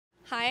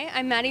Hi,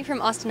 I'm Maddie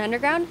from Austin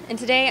Underground, and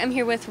today I'm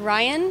here with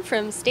Ryan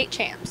from State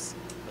Champs.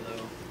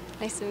 Hello.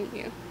 Nice to meet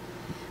you.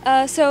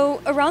 So,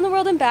 Around the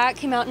World and Back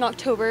came out in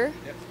October,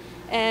 Yep.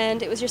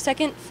 and it was your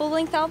second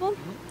full-length album.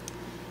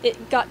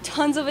 It got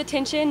tons of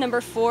attention,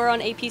 number 4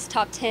 on AP's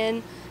Top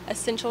 10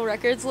 Essential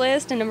Records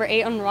list, and number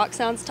 8 on Rock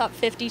Sound's Top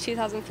 50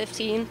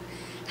 2015.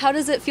 How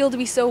does it feel to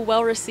be so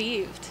well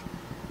received?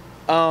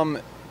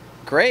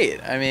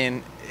 Great. I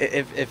mean,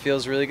 it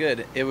feels really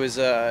good. It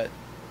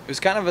was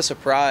kind of a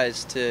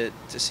surprise to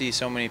see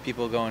so many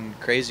people going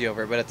crazy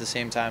over it, but at the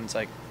same time, it's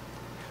like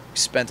we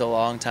spent a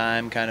long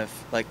time kind of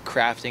like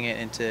crafting it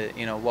into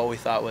what we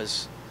thought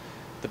was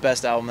the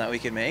best album that we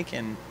could make,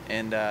 and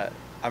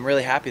I'm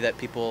really happy that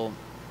people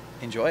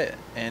enjoy it,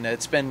 and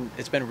it's been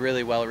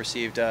really well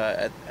received.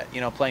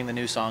 Playing the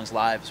new songs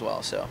live as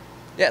well. So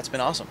yeah, it's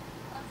been awesome.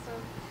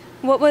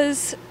 What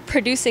was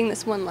producing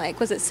this one like?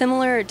 Was it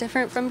similar or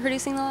different from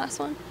producing the last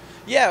one?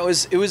 Yeah, it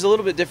was a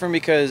little bit different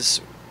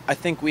because I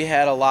think we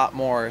had a lot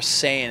more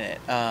say in it.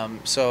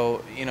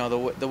 So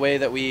the way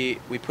that we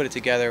put it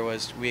together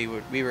was we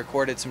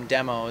recorded some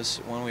demos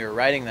when we were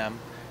writing them,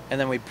 and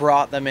then we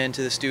brought them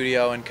into the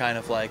studio and kind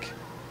of like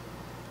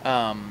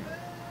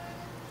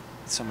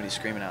somebody's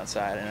screaming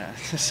outside,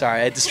 and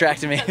sorry, it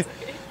distracted me.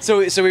 So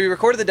we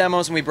recorded the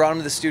demos and we brought them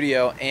to the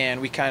studio, and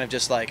we kind of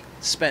just like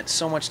spent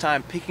so much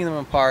time picking them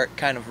apart,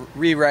 kind of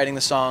rewriting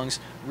the songs,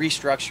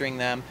 restructuring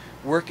them,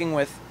 working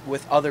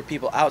with other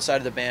people outside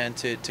of the band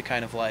to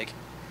kind of like,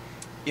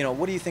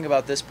 what do you think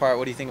about this part?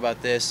 What do you think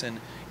about this?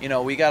 And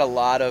we got a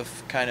lot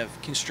of kind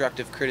of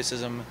constructive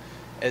criticism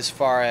as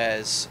far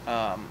as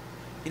I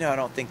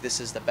don't think this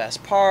is the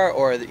best part,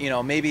 or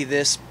maybe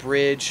this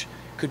bridge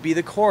could be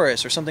the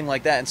chorus or something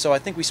like that. And so I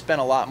think we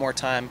spent a lot more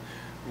time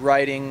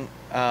writing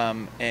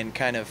and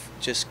kind of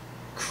just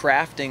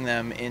crafting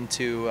them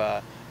into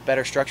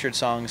better structured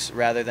songs,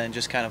 rather than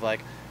just kind of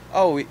like,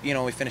 oh,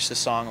 we finished the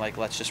song, like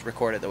let's just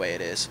record it the way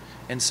it is.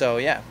 And so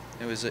yeah,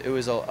 we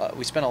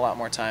spent a lot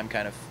more time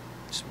kind of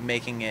just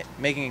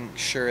making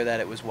sure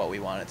that it was what we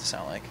wanted it to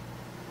sound like.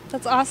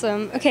 That's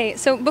awesome. Okay,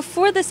 so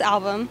before this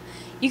album,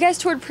 you guys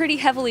toured pretty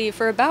heavily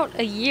for about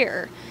a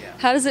year. Yeah.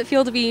 How does it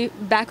feel to be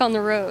back on the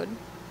road?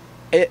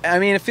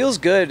 It feels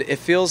good. It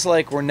feels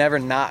like we're never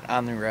not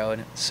on the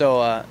road.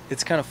 So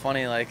it's kind of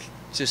funny, like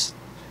just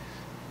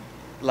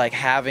like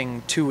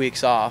having 2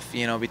 weeks off,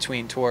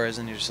 between tours,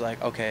 and you're just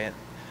like, okay,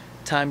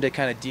 time to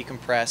kind of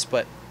decompress,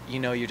 but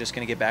you're just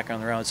gonna get back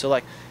on the road. So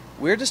like,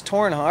 we're just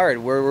touring hard.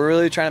 We're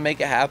really trying to make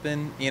it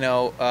happen.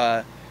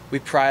 We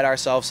pride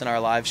ourselves in our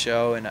live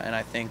show, and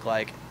I think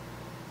like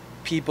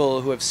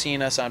people who have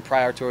seen us on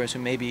prior tours who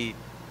maybe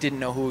didn't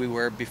know who we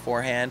were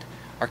beforehand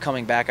are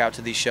coming back out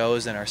to these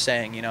shows and are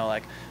saying,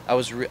 like,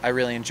 I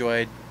really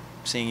enjoyed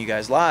seeing you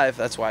guys live.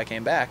 That's why I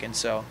came back. And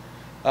so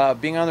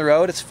being on the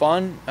road, it's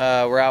fun.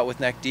 We're out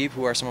with Neck Deep,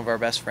 who are some of our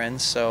best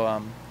friends.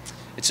 So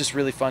it's just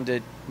really fun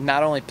to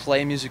not only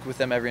play music with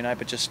them every night,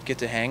 but just get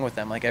to hang with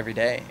them like every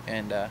day.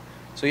 And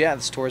so yeah,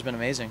 this tour has been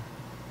amazing.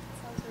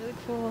 Sounds really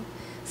cool.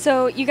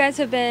 So you guys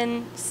have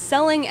been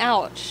selling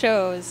out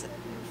shows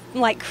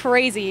like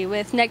crazy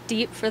with Neck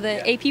Deep for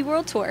the AP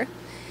World Tour.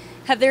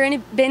 Have there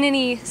been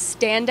any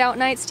standout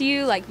nights to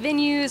you, like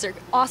venues or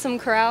awesome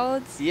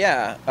crowds?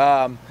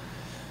 Yeah.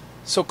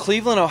 So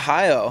Cleveland,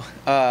 Ohio,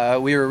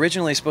 we were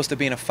originally supposed to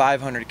be in a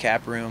 500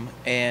 cap room,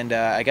 and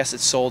I guess it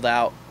sold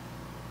out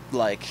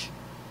like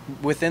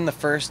within the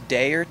first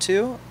day or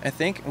two, I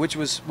think, which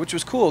was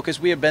cool because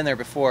we had been there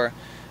before.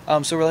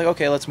 So we're like,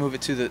 okay, let's move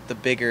it to the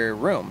bigger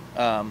room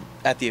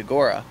at the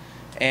Agora,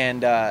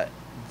 and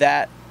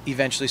that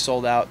eventually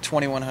sold out,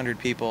 2,100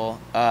 people,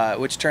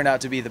 which turned out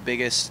to be the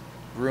biggest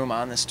room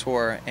on this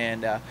tour.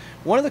 And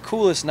one of the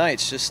coolest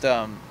nights.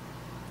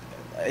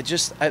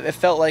 It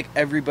felt like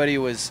everybody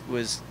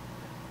was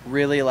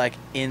really like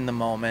in the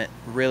moment,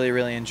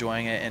 really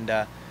enjoying it,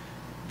 and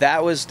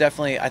that was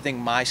definitely, I think,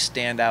 my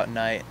standout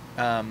night.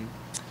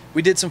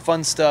 We did some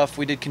fun stuff.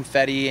 We did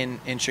confetti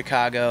in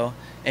Chicago,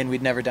 and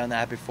we'd never done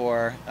that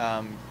before,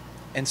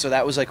 and so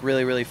that was like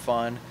really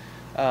fun.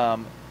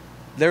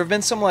 There have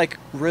been some like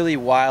really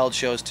wild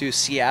shows too.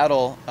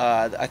 Seattle,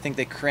 I think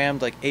they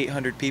crammed like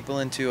 800 people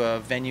into a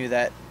venue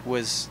that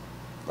was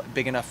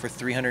big enough for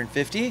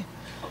 350.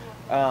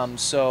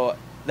 So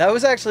that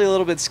was actually a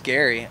little bit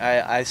scary.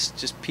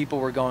 People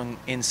were going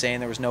insane.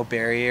 There was no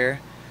barrier,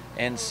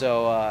 and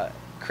so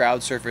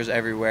crowd surfers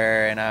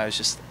everywhere, and I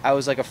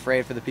was like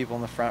afraid for the people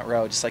in the front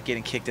row, just like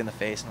getting kicked in the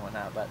face and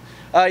whatnot. But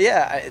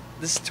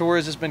this tour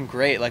has just been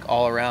great, like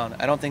all around.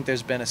 I don't think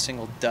there's been a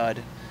single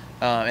dud.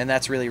 And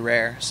that's really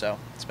rare, so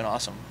it's been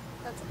awesome.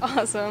 That's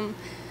awesome.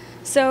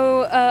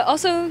 So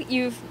also,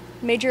 you've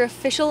made your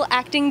official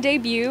acting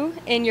debut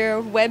in your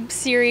web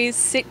series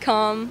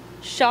sitcom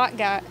Shot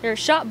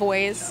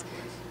Boys.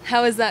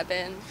 How has that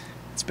been?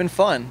 It's been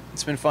fun.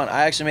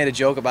 I actually made a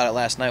joke about it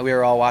last night. We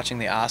were all watching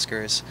the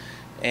Oscars,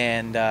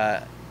 and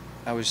I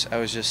was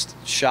just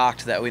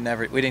shocked that we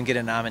didn't get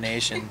a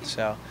nomination.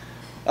 So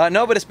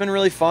no, but it's been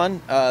really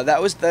fun.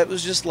 That was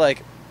just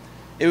like,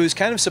 it was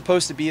kind of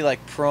supposed to be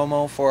like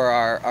promo for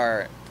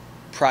our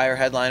prior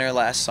headliner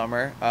last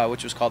summer,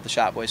 which was called the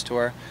Shot Boys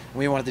Tour. And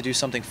we wanted to do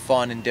something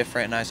fun and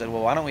different, and I said,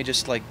 well, why don't we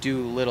just like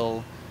do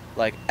little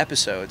like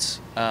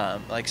episodes,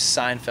 like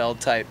Seinfeld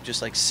type,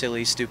 just like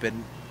silly, stupid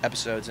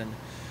episodes, and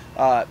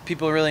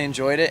people really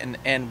enjoyed it,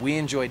 and we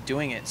enjoyed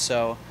doing it.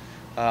 So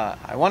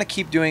I want to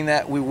keep doing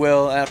that. We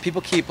will.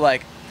 People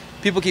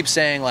keep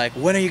saying like,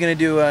 when are you gonna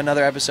do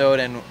another episode?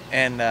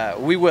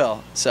 And we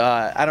will. So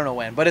I don't know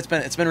when, but it's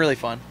been really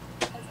fun.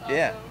 That's awesome.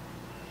 Yeah.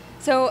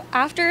 So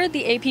after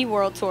the AP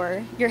World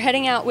Tour, you're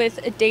heading out with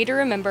A Day to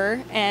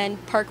Remember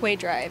and Parkway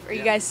Drive. Are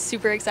you guys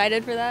super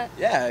excited for that?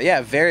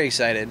 Yeah, very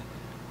excited.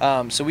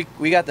 So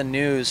we got the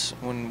news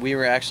when we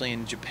were actually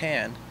in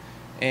Japan,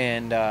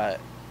 and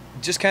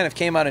just kind of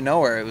came out of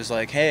nowhere. It was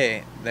like,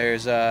 hey,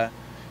 there's A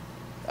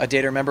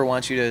Day to Remember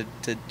wants you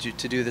to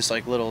do this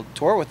like little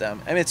tour with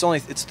them. I mean,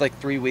 it's like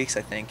 3 weeks,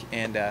 I think,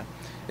 and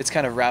it's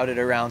kind of routed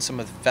around some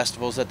of the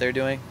festivals that they're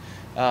doing.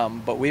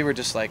 But we were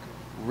just like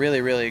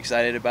really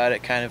excited about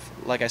it. Kind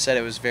of like I said,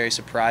 it was very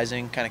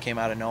surprising. Kind of came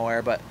out of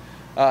nowhere, but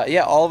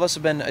yeah, all of us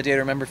have been A Day to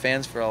Remember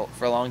fans for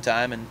a long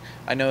time, and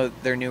I know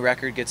their new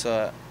record gets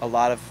a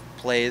lot of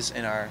plays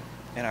in our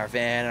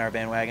van and our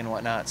bandwagon and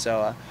whatnot.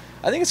 So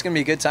I think it's gonna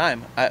be a good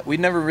time. We'd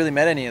never really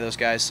met any of those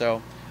guys,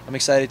 so I'm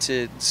excited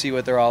to see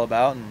what they're all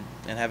about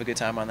and have a good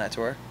time on that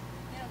tour.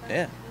 Yeah.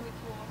 Really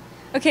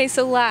cool. Okay,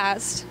 so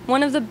last,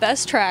 one of the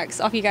best tracks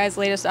off you guys'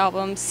 latest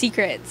album,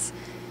 Secrets.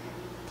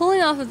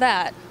 Pulling off of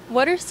that,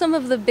 what are some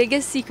of the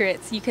biggest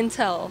secrets you can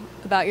tell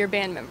about your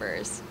band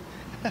members?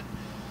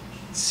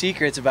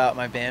 Secrets about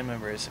my band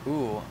members.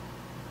 Ooh.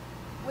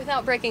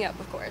 Without breaking up,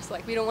 of course.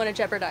 Like, we don't want to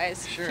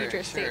jeopardize Sure,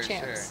 future state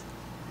champs. Sure.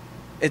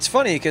 It's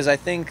funny because I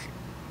think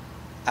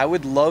I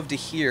would love to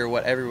hear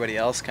what everybody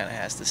else kind of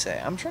has to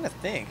say. I'm trying to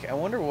think. I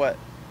wonder what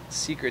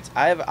secrets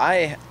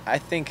I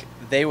think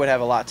they would have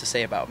a lot to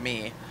say about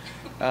me.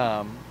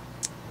 God,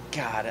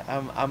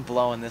 I'm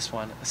blowing this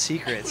one.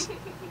 Secrets.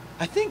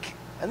 I think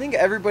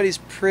everybody's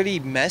pretty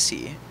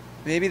messy.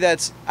 Maybe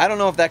that's, I don't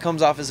know if that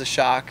comes off as a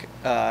shock,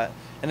 and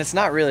it's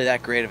not really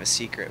that great of a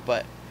secret,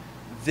 but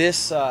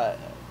this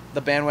the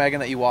bandwagon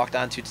that you walked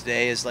onto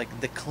today is like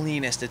the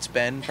cleanest it's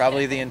been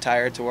probably the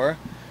entire tour.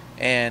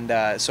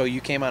 And so you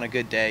came on a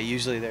good day.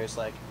 Usually there's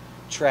like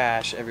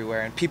trash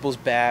everywhere and people's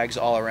bags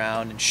all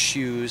around and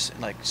shoes and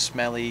like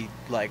smelly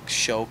like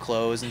show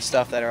clothes and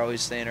stuff that are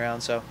always staying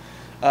around. So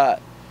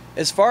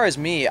as far as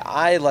me,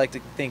 I like to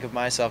think of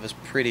myself as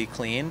pretty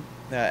clean.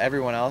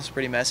 Everyone else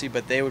pretty messy,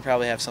 but they would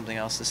probably have something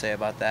else to say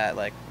about that,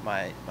 like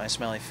my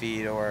smelly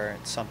feet or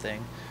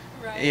something.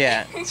 Right.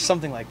 Yeah,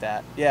 something like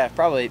that. Yeah,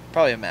 probably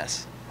a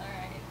mess. All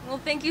right. Well,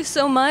 thank you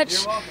so much.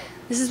 You're welcome.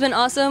 This has been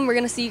awesome. We're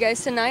going to see you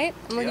guys tonight.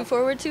 I'm looking Yep.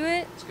 forward to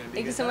it. It's gonna be a Thank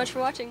you good so time. much for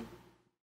watching.